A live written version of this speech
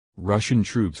Russian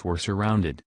troops were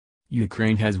surrounded.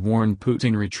 Ukraine has warned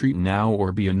Putin retreat now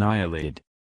or be annihilated.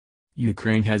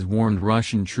 Ukraine has warned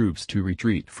Russian troops to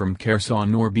retreat from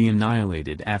Kherson or be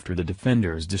annihilated after the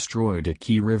defenders destroyed a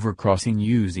key river crossing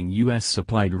using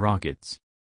U.S.-supplied rockets.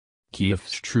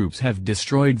 Kyiv's troops have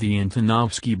destroyed the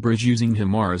Antonovsky bridge using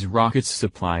HIMARS rockets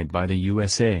supplied by the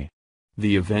USA.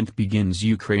 The event begins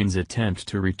Ukraine's attempt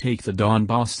to retake the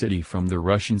Donbas city from the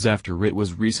Russians after it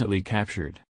was recently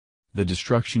captured. The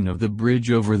destruction of the bridge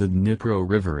over the Dnipro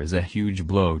River is a huge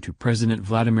blow to President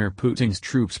Vladimir Putin's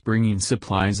troops bringing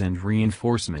supplies and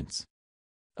reinforcements.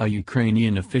 A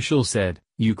Ukrainian official said,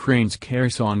 Ukraine's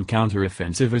Kherson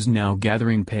counteroffensive is now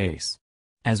gathering pace.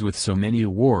 As with so many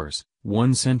wars,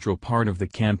 one central part of the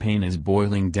campaign is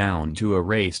boiling down to a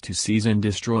race to seize and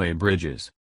destroy bridges.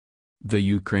 The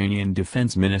Ukrainian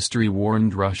Defense Ministry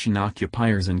warned Russian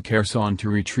occupiers in Kherson to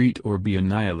retreat or be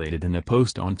annihilated in a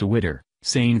post on Twitter,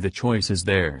 saying the choice is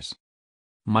theirs.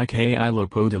 Mikhailo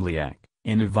Podolyak,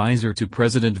 an advisor to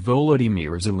President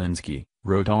Volodymyr Zelensky,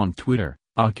 wrote on Twitter,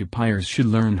 occupiers should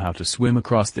learn how to swim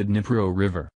across the Dnipro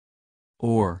River.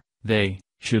 Or, they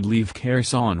should leave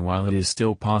Kherson while it is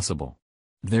still possible.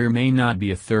 There may not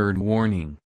be a third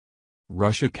warning.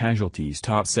 Russia casualties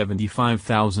top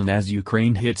 75,000 as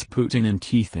Ukraine hits Putin in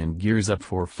teeth and gears up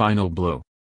for final blow.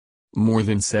 More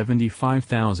than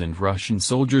 75,000 Russian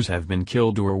soldiers have been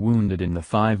killed or wounded in the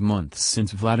 5 months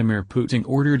since Vladimir Putin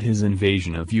ordered his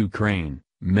invasion of Ukraine,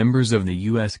 members of the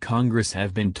U.S. Congress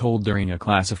have been told during a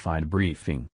classified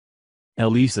briefing.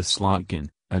 Elisa Slotkin,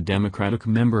 a Democratic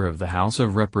member of the House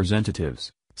of Representatives,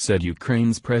 said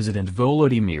Ukraine's President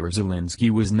Volodymyr Zelensky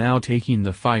was now taking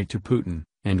the fight to Putin,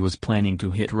 and was planning to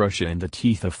hit Russia in the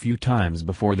teeth a few times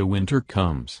before the winter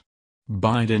comes.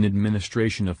 Biden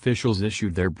administration officials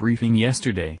issued their briefing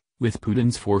yesterday, with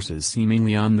Putin's forces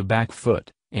seemingly on the back foot,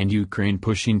 and Ukraine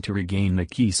pushing to regain the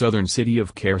key southern city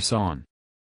of Kherson.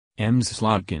 Ms.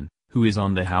 Slotkin, who is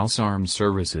on the House Armed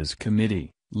Services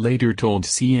Committee, later told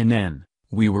CNN,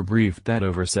 "We were briefed that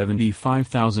over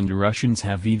 75,000 Russians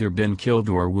have either been killed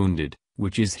or wounded,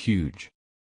 which is huge.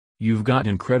 You've got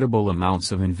incredible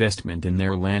amounts of investment in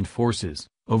their land forces,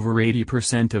 over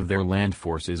 80% of their land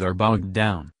forces are bogged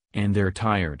down, and they're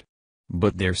tired.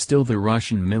 But they're still the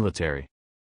Russian military."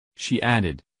 She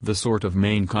added, the sort of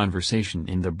main conversation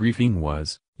in the briefing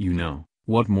was,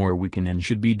 what more we can and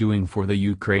should be doing for the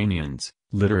Ukrainians,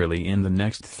 literally in the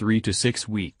next 3 to 6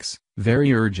 weeks,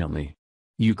 very urgently.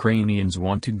 Ukrainians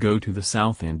want to go to the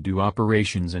south and do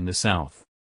operations in the south.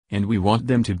 And we want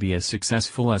them to be as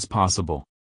successful as possible.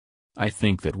 I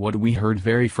think that what we heard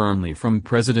very firmly from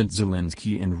President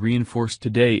Zelensky and reinforced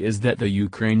today is that the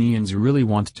Ukrainians really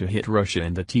want to hit Russia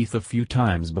in the teeth a few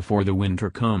times before the winter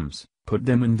comes, put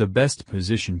them in the best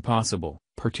position possible,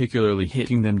 particularly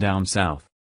hitting them down south.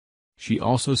 She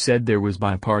also said there was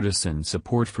bipartisan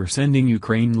support for sending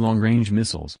Ukraine long-range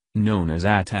missiles, known as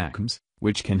ATACMS,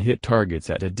 which can hit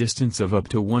targets at a distance of up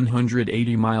to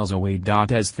 180 miles away.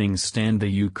 As things stand, the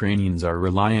Ukrainians are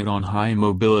reliant on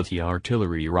high-mobility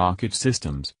artillery rocket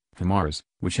systems, HIMARS,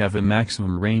 which have a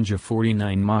maximum range of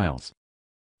 49 miles.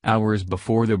 Hours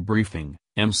before the briefing,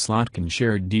 Ms. Slotkin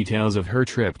shared details of her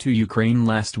trip to Ukraine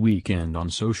last weekend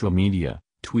on social media,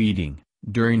 tweeting,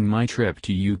 "During my trip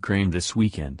to Ukraine this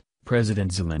weekend,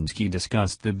 President Zelensky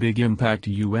discussed the big impact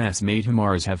U.S.-made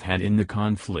HIMARS have had in the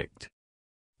conflict.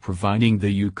 Providing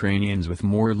the Ukrainians with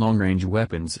more long-range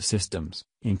weapons systems,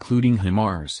 including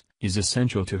HIMARS, is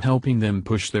essential to helping them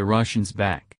push the Russians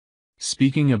back."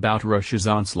 Speaking about Russia's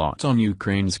onslaught on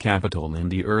Ukraine's capital in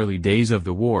the early days of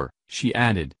the war, she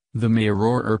added, "The Mayor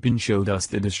Irpin showed us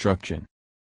the destruction.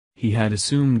 He had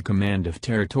assumed command of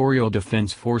territorial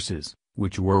defense forces,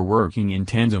 which were working in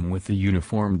tandem with the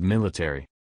uniformed military.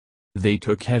 They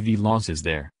took heavy losses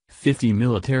there, 50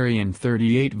 military and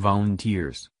 38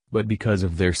 volunteers. But because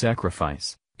of their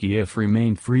sacrifice, Kyiv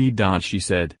remained free." She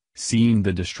said, "Seeing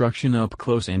the destruction up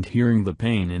close and hearing the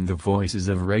pain in the voices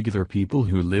of regular people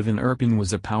who live in Irpin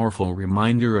was a powerful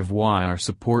reminder of why our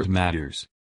support matters.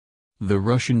 The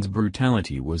Russians'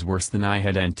 brutality was worse than I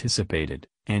had anticipated,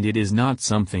 and it is not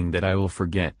something that I will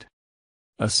forget."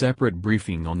 A separate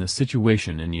briefing on the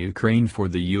situation in Ukraine for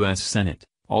the U.S. Senate,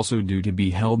 also due to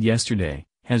be held yesterday,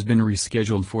 has been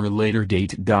rescheduled for a later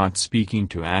date. Speaking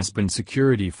to Aspen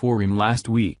Security Forum last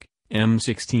week,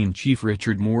 M16 Chief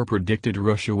Richard Moore predicted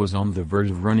Russia was on the verge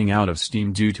of running out of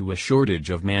steam due to a shortage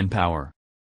of manpower.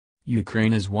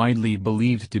 Ukraine is widely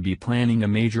believed to be planning a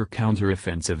major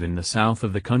counteroffensive in the south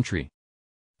of the country.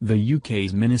 The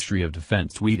UK's Ministry of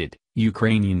Defence tweeted,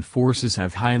 "Ukrainian forces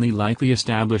have highly likely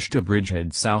established a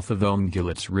bridgehead south of the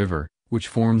Dnipro River, which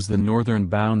forms the northern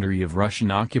boundary of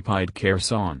Russian-occupied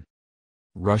Kherson."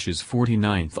 Russia's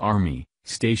 49th Army,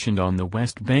 stationed on the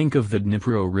west bank of the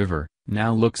Dnipro River,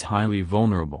 now looks highly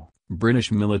vulnerable,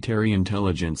 British military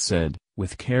intelligence said,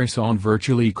 with Kherson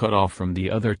virtually cut off from the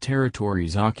other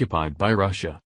territories occupied by Russia.